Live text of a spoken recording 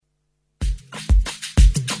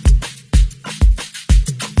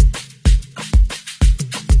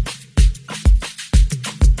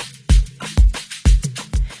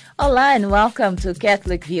Hola and welcome to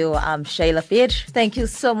Catholic View. I'm Sheila Pires. Thank you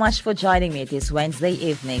so much for joining me this Wednesday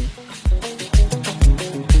evening.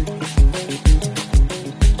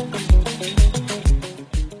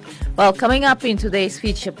 Well, coming up in today's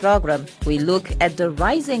feature program, we look at the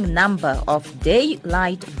rising number of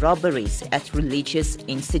daylight robberies at religious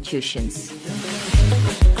institutions.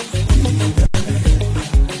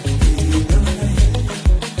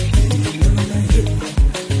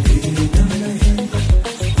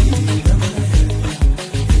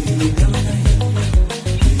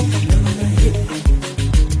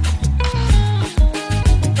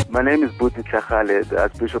 My name is Buti Khaled,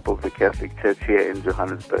 Archbishop of the Catholic Church here in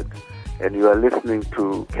Johannesburg, and you are listening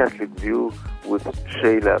to Catholic View with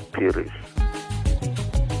Sheila Pires.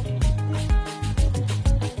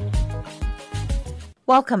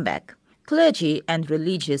 Welcome back. Clergy and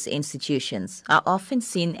religious institutions are often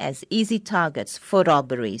seen as easy targets for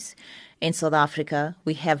robberies. In South Africa,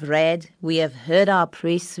 we have heard our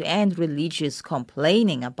priests and religious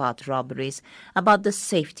complaining about robberies, about the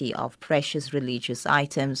safety of precious religious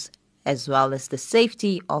items, as well as the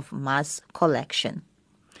safety of mass collection.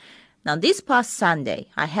 Now, this past Sunday,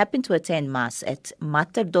 I happened to attend Mass at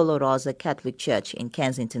Mater Dolorosa Catholic Church in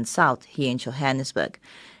Kensington South, here in Johannesburg.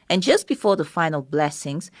 And just before the final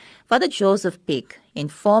blessings, Father Joseph Pick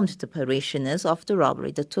informed the parishioners of the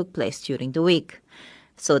robbery that took place during the week.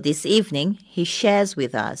 So this evening, he shares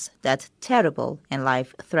with us that terrible and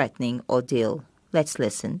life-threatening ordeal. Let's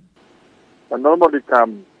listen. I normally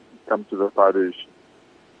come to the parish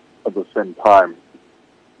at the same time.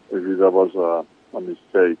 If there was a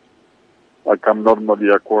mistake, I come normally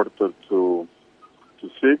a quarter to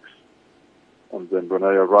 6, and then when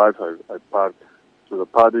I arrive, I park to the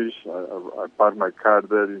parish. I park my car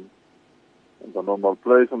there in the normal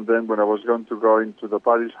place, and then when I was going to go into the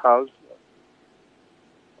parish house,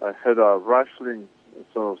 I had a rustling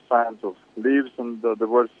sort of sound of leaves, and there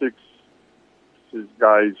were six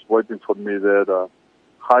guys waiting for me there,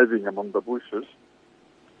 hiding among the bushes,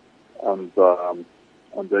 and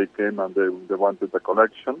they came and they wanted the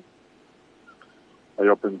collection. I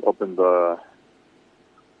opened the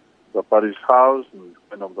parish house and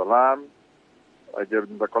went of the lamb. I gave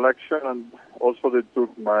them the collection, and also they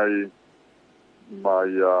took my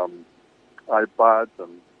iPad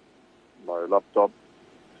and my laptop,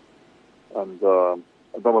 and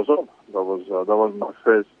that was all. That was my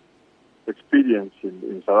first experience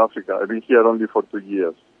in South Africa. I've been here only for 2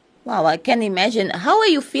 years. Wow, I can imagine. How are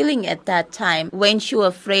you feeling at that time? Weren't you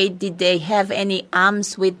afraid? Did they have any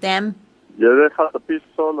arms with them? Yeah, they have a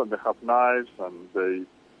pistol and they have knives, and they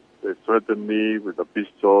threatened me with a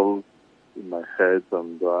pistol in my head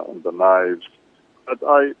and the knives. But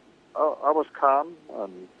I was calm,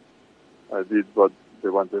 and I did what they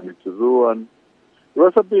wanted me to do. And it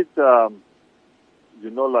was a bit, like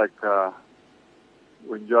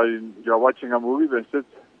when you're watching a movie, it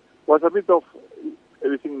was a bit of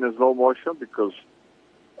everything in slow motion, because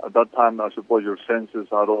at that time, I suppose your senses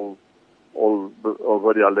are all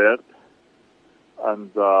very alert. And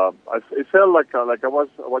it felt like I was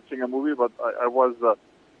watching a movie, but I was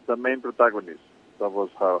the main protagonist. That was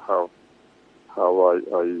how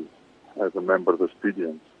I remember the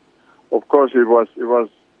experience. Of course, it was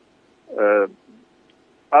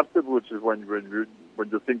afterwards when you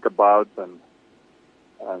think about and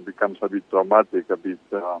becomes a bit traumatic, a bit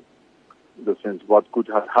in the sense what could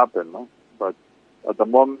have happened. No? But at the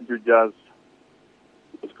moment, you just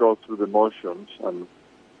go through the motions, and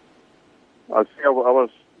I think I was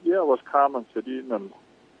calm and serene, and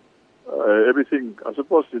everything, I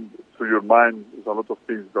suppose, through your mind, there's a lot of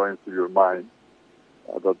things going through your mind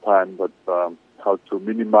at that time, but how to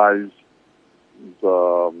minimize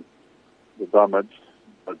the damage.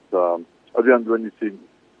 But I didn't do anything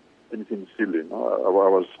silly. No? I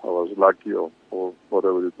was lucky, or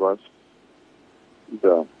whatever it was.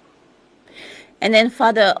 Yeah. And then,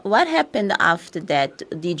 Father, what happened after that?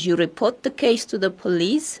 Did you report the case to the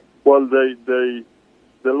police? Well, they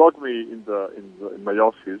locked me in my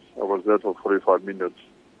office. I was there for 45 minutes.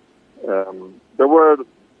 There were,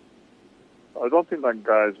 I don't think that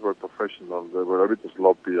guys were professional. They were a bit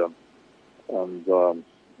sloppy, and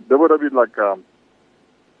they were a bit like a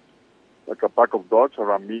pack of dogs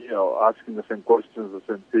around me, asking the same questions, the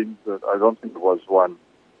same things. That I don't think there was one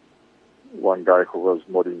guy who was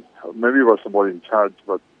maybe was more in charge,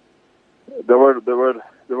 but they were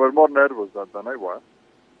more nervous than I was.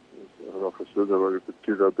 Officers, you could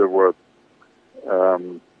see that they were,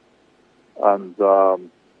 and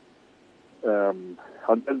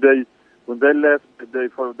then when they left, they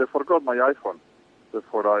forgot my iPhone.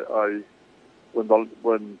 Therefore,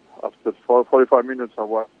 when after 45 minutes,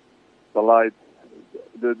 the light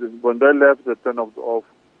when they left, they turned off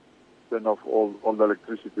all the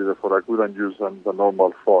electricity. Therefore, I couldn't use the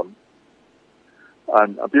normal phone.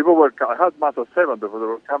 And people were. I had mass at 7. Therefore, they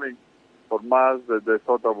were coming for mass. They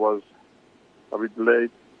thought I was a bit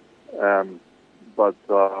late, but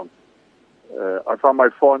I found my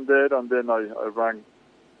phone there, and then I rang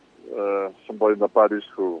somebody in the parish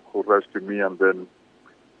who rescued me, and then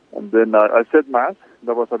I said mass.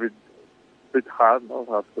 That was a bit hard, no,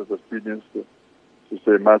 after the experience to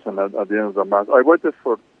say mass, and at the end of the mass, I waited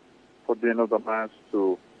for the end of the mass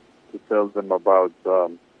to tell them about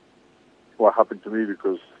what happened to me,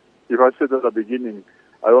 because if I said at the beginning,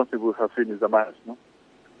 I don't think we would have finished the mass, no.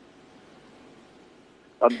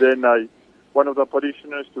 And then one of the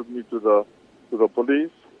parishioners took me to the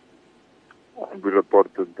police, and we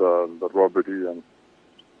reported the robbery, and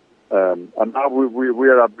now we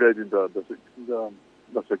are upgrading the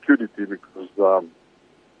security, because I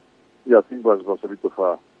think was a bit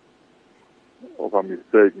of a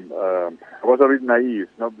mistake. I was a bit naive,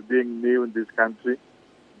 not being new in this country.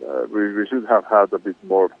 We should have had a bit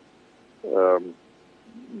more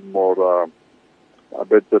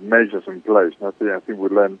better measures in place. I think I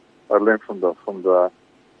learned from the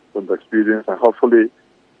experience, and hopefully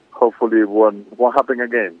it won't happen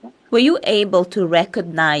again. Were you able to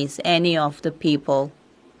recognize any of the people?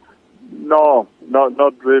 No,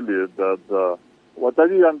 not really. What I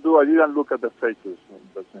didn't do, I didn't look at the faces. In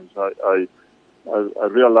the sense, I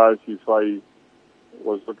realized if I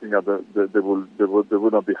was looking at they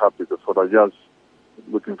would not be happy. So I just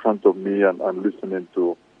look in front of me and listening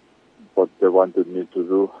to what they wanted me to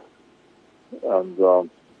do, and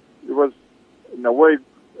it was in a way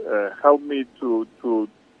helped me to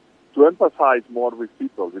empathize more with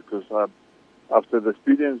people, because after the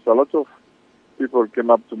experience, a lot of people came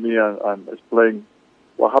up to me and explained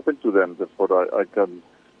what happened to them. Therefore, I can,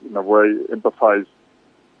 in a way, empathize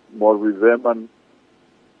more with them, and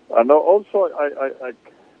also I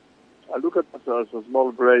look at it as a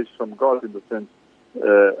small grace from God, in the sense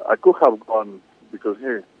I could have gone, because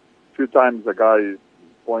here a few times the guy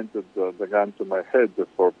pointed the gun to my head.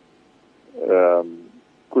 Therefore,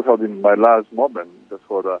 could have been my last moment.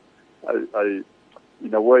 Therefore, I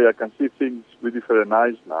in a way I can see things with different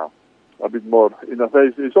eyes now, a bit more. In a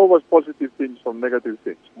way, it's always positive things from negative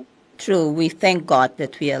things. True, we thank God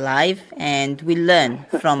that we're alive, and we learn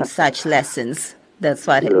from such lessons. That's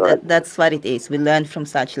what that's what it is. We learn from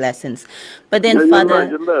such lessons. But then, Father,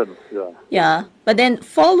 you learn. Yeah. But then,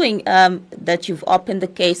 following that you've opened the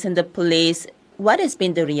case in the police, what has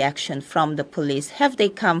been the reaction from the police? Have they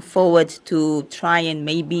come forward to try and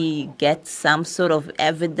maybe get some sort of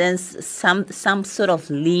evidence, some sort of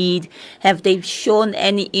lead? Have they shown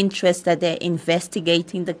any interest that they're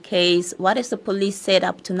investigating the case? What has the police said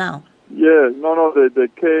up to now? Yeah, no, they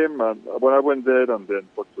came, and when I went there and then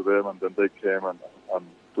talked to them, and then they came and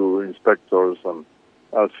to inspectors and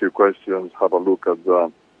asked a few questions, have a look at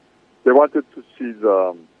they wanted to see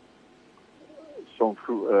some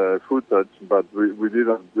footage, but we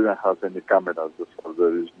didn't have any cameras, so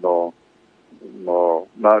there is no.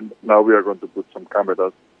 Now we are going to put some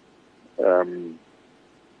cameras,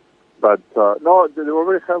 but no, they were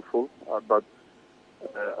very helpful, but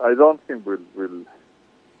I don't think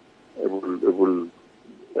it will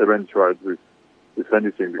eventuate with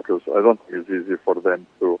anything, because I don't think it's easy for them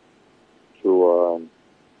to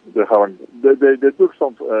they took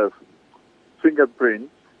some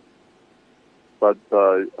fingerprints, but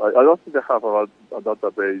I don't think they have a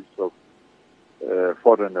database of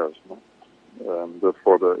foreigners. No?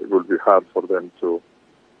 Therefore, it will be hard for them to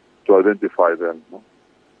identify them. No?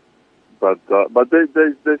 But they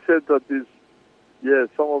said that this. Yeah,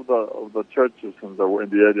 some of the churches in the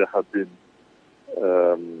area have been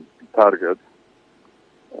targeted,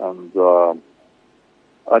 and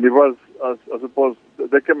it was, I suppose,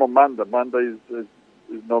 they came on Monday. Monday is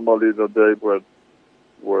normally the day where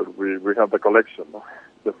we have the collection. No?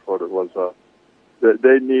 Therefore, it was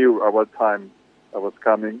they knew at what time I was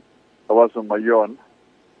coming. I was on my own,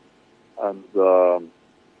 and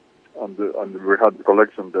we had the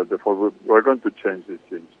collection there. Therefore, we're going to change these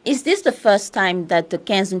things. Is this the first time that the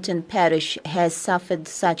Kensington parish has suffered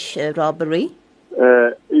such a robbery?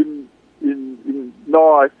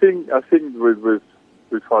 No, I think with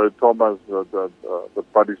Father Thomas, the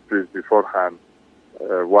parish priest beforehand,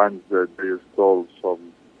 once they stole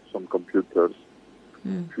some computers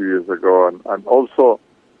a few years ago, and also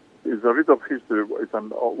it's a bit of history. It's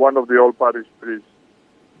one of the old parish priests.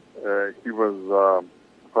 He was.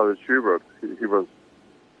 Father Schubert, he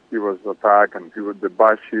was attacked, and they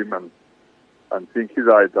bashed him, and I think he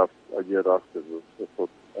died a year afterwards.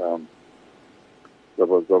 That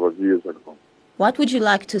was years ago. What would you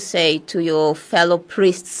like to say to your fellow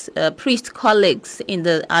priest colleagues in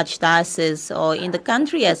the archdiocese or in the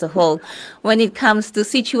country as a whole when it comes to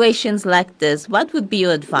situations like this? What would be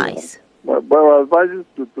your advice? Well, advice is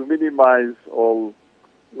to minimize all,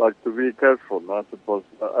 like to be careful, not suppose.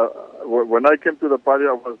 When I came to the party,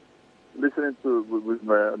 I was listening to with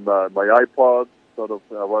my iPod. Sort of,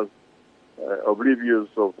 I was oblivious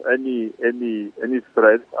of any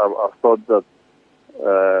threat. I thought that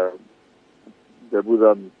they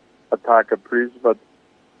wouldn't attack a priest, but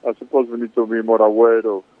I suppose we need to be more aware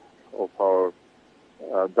of our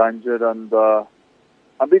danger and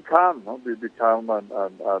be calm. No? Be calm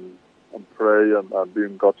and pray and be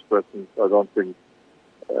in God's presence. I don't think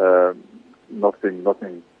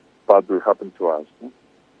nothing bad will happen to us. No?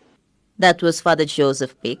 That was Father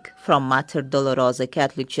Joseph Pick from Mater Dolorosa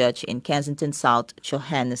Catholic Church in Kensington South,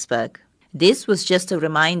 Johannesburg. This was just a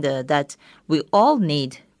reminder that we all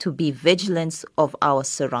need to be vigilant of our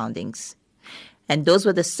surroundings. And those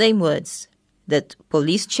were the same words that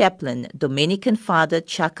police chaplain Dominican Father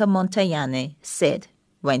Chaka Montayane said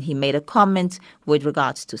when he made a comment with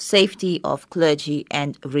regards to safety of clergy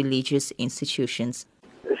and religious institutions.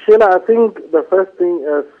 Sheila, I think the first thing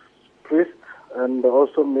as priests and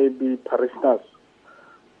also maybe parishioners,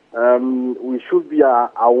 we should be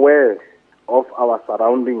aware of our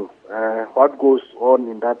surroundings, what goes on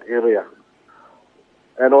in that area.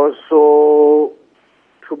 And also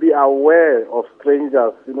to be aware of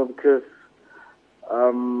strangers, because,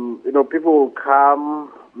 people will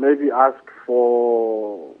come, maybe ask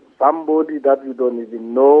for somebody that you don't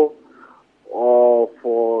even know or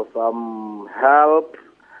for some help.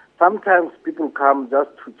 Sometimes people come just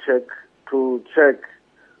to check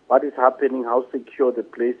what is happening, how secure the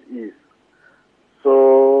place is.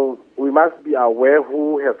 So we must be aware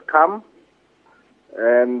who has come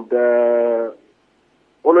and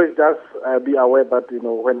always just be aware that,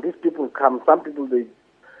 when these people come, some people, they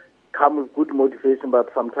come with good motivation,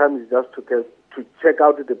 but sometimes it's just to check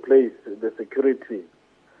out the place, the security.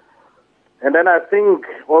 And then I think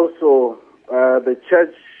also the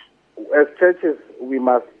church, as churches, we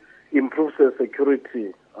must improve the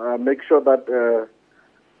security, make sure that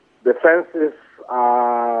the fences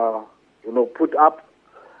are, put up,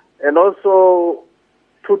 and also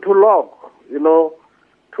to lock,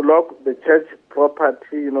 to lock the church property.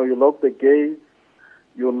 You lock the gates,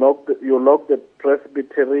 you lock the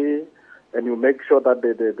presbytery, and you make sure that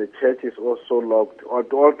the church is also locked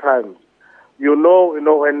at all times.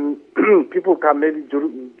 When people come maybe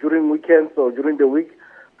during weekends or during the week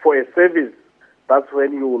for a service, that's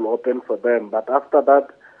when you will open for them. But after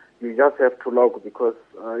that, you just have to lock, because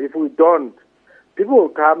if we don't, people will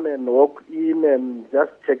come and walk in and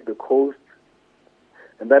just check the coast.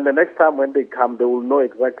 And then the next time when they come, they will know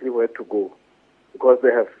exactly where to go, because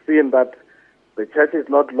they have seen that the church is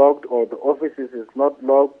not locked or the offices is not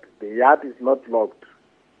locked, the yard is not locked.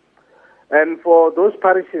 And for those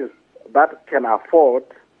parishes that can afford,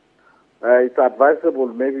 it's advisable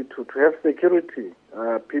maybe to have security,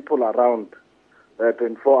 people around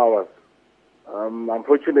 24 hours.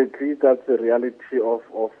 Unfortunately, that's the reality of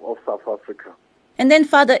South Africa. And then,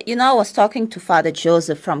 Father, I was talking to Father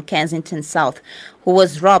Joseph from Kensington South, who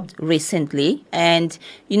was robbed recently. And,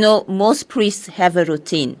 most priests have a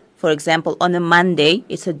routine. For example, on a Monday,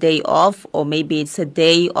 it's a day off, or maybe it's a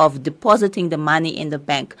day of depositing the money in the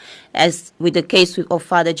bank. As with the case of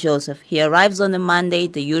Father Joseph, he arrives on a Monday,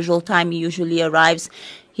 the usual time he usually arrives.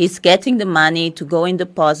 He's getting the money to go in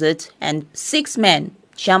deposit, and 6 men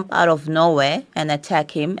jump out of nowhere and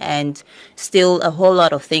attack him and steal a whole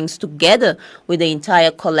lot of things together with the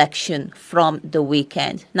entire collection from the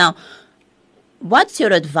weekend. Now, what's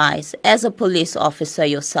your advice as a police officer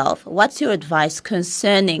yourself? What's your advice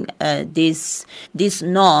concerning this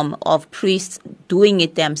norm of priests doing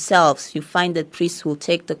it themselves? You find that priests will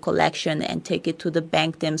take the collection and take it to the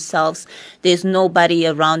bank themselves. There's nobody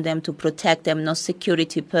around them to protect them, no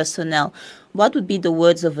security personnel. What would be the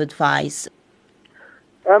words of advice?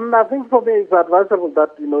 I think for me it's advisable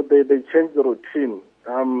that, they change the routine.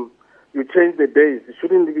 You change the days. It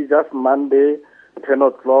shouldn't be just Monday, 10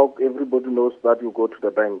 o'clock, everybody knows that you go to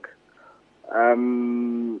the bank.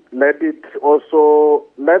 Let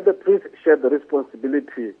the priest share the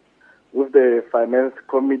responsibility with the finance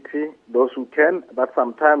committee, those who can, but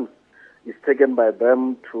sometimes it's taken by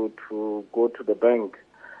them to go to the bank.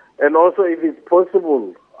 And also, if it's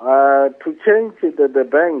possible, to change the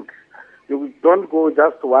bank. You don't go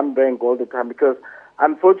just to one bank all the time, because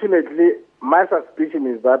unfortunately, my suspicion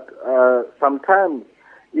is that sometimes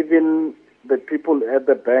even the people at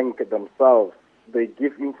the bank themselves, they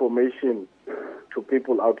give information to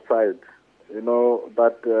people outside,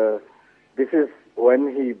 that This is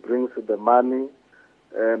when he brings the money,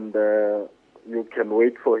 and you can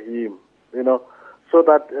wait for him, so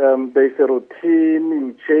that there's a routine.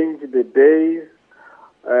 You change the days,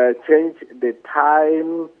 change the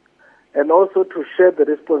time, and also to share the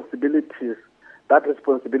responsibilities, that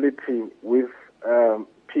responsibility with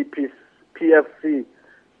PFC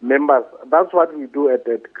members. That's what we do at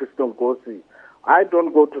Christian Gosi. I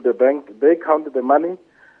don't go to the bank. They count the money,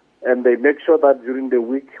 and they make sure that during the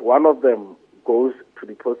week, one of them goes to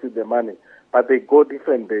deposit the money. But they go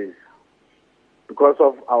different days because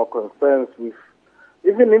of our concerns with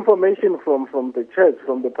even information from the church,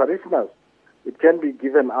 from the parishioners. It can be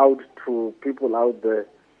given out to people out there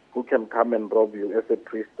who can come and rob you as a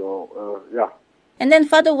priest yeah. And then,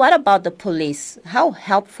 Father, what about the police? How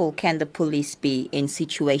helpful can the police be in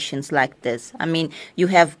situations like this? I mean, you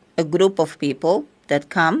have a group of people that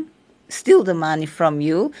come, steal the money from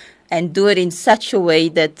you, and do it in such a way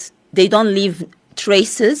that they don't leave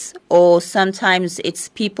traces, or sometimes it's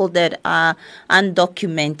people that are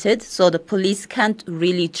undocumented, so the police can't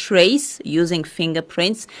really trace using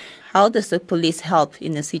fingerprints. How does the police help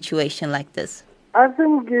in a situation like this? I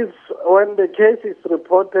think it's when the case is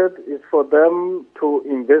reported, it's for them to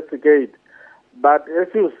investigate. But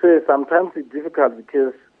as you say, sometimes it's difficult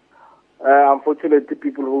because unfortunately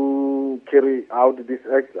people who carry out these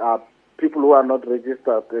acts are people who are not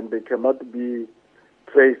registered, and they cannot be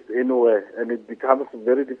traced anywhere, and it becomes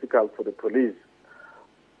very difficult for the police.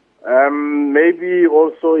 Maybe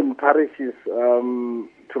also in parishes,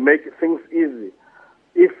 to make things easy,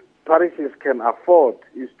 if parishes can afford,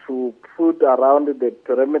 is to put around the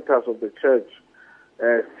perimeters of the church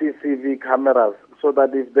CCTV cameras, so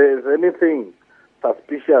that if there is anything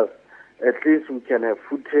suspicious, at least we can have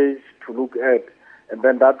footage to look at, and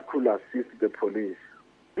then that could assist the police.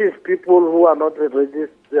 If people who are not registered,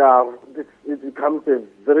 it becomes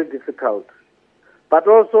very difficult. But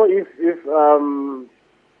also if you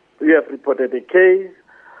have reported a case,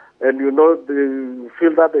 and you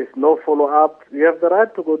feel that there is no follow-up, you have the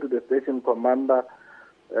right to go to the station commander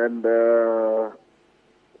and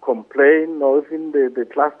complain, or even the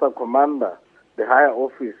cluster commander, the higher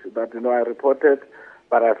office, that, I reported,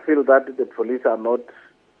 but I feel that the police are not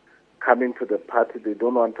coming to the party. They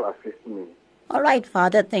don't want to assist me. All right,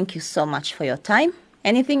 Father, thank you so much for your time.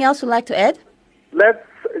 Anything else you'd like to add? Let's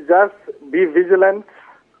just be vigilant.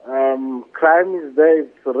 Crime is there,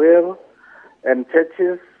 it's real, and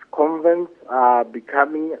churches, convents are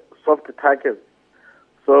becoming soft targets.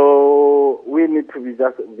 So we need to be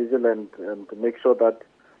just vigilant and to make sure that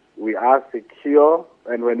we are secure.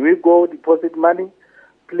 And when we go deposit money,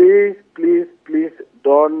 please, please, please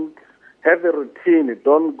don't have a routine.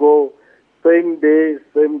 Don't go same day,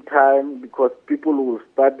 same time, because people will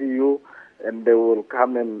study you and they will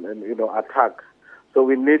come and attack. So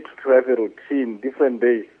we need to have a routine, different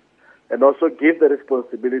days, and also give the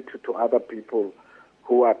responsibility to other people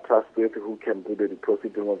who are trustworthy, who can do the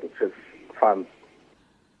depositing of the church funds.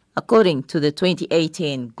 According to the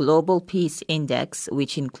 2018 Global Peace Index,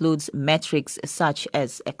 which includes metrics such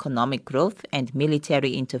as economic growth and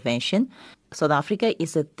military intervention, South Africa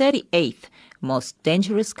is the 38th most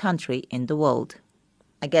dangerous country in the world.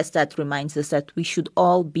 I guess that reminds us that we should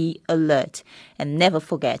all be alert and never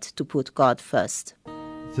forget to put God first.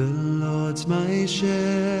 The Lord's my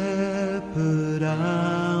shepherd,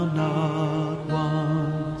 I'll not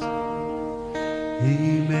want.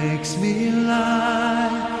 He makes me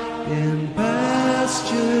lie in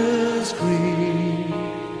pastures green.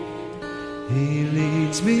 He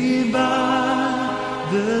leads me by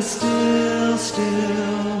the still,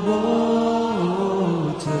 still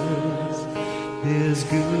waters. His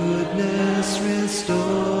goodness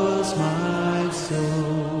restores my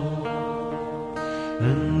soul.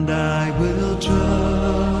 And I will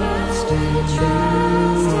trust in you.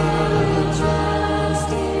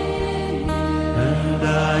 And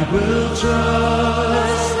I will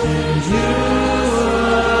trust in you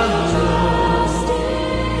alone.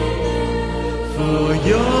 For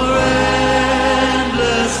your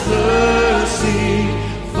endless mercy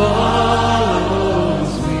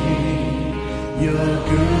follows me. Your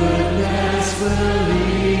goodness will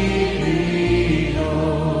lead me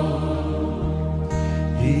home.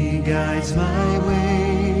 He guides my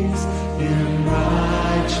ways in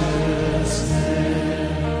righteousness,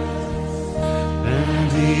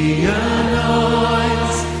 and He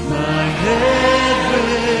anoints my head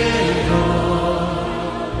with oil,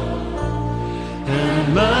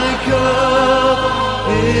 and my cup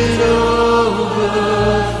it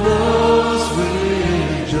overflows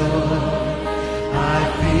with joy. I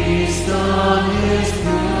feast on His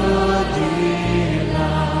pure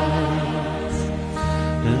delights,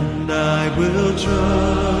 and I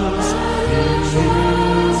trust in you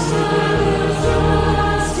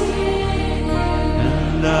alone.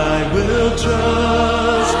 And I will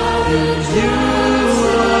trust in you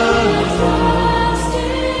alone.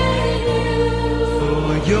 For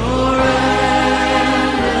your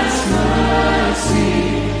endless mercy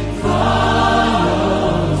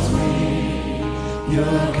follows me.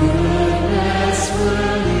 Your goodness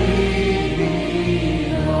will lead me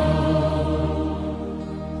home.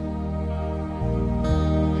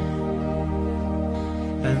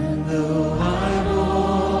 And though I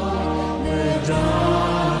walk the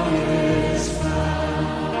darkest path,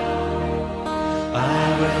 I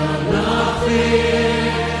will not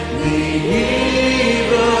fear the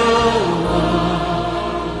evil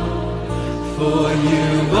one, for you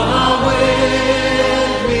are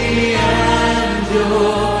with me, and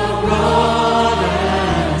your rod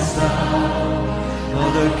and staff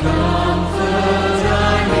are the comfort I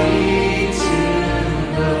need to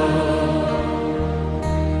know.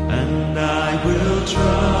 And I will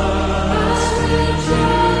trust in you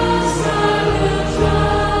alone.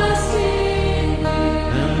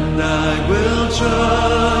 And I will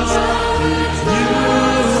trust in you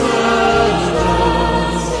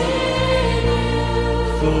alone.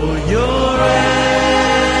 For your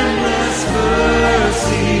endless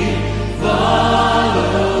mercy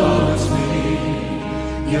follows me.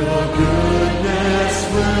 Your goodness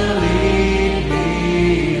will lead me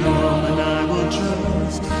home. And I will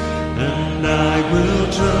trust, and I will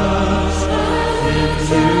trust in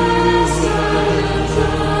you alone.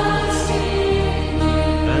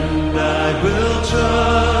 And I will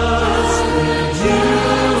trust in you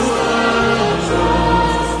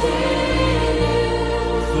alone.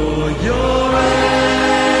 For your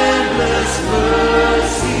endless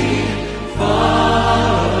mercy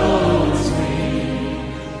follows me.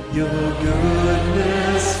 Your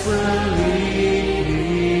goodness will lead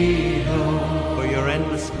me home. For your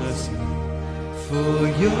endless mercy. For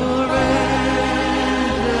your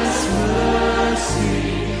endless mercy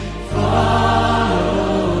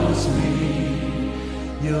follows me.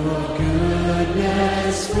 Your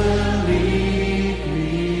goodness will lead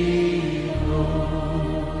me home.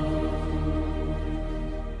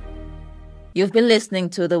 You've been listening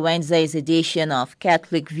to the Wednesday's edition of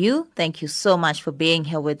Catholic View. Thank you so much for being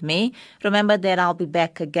here with me. Remember that I'll be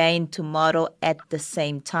back again tomorrow at the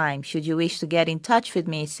same time. Should you wish to get in touch with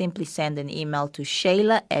me, simply send an email to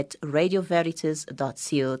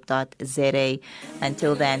sheila@radioveritas.co.za.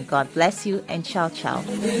 Until then, God bless you and ciao, ciao.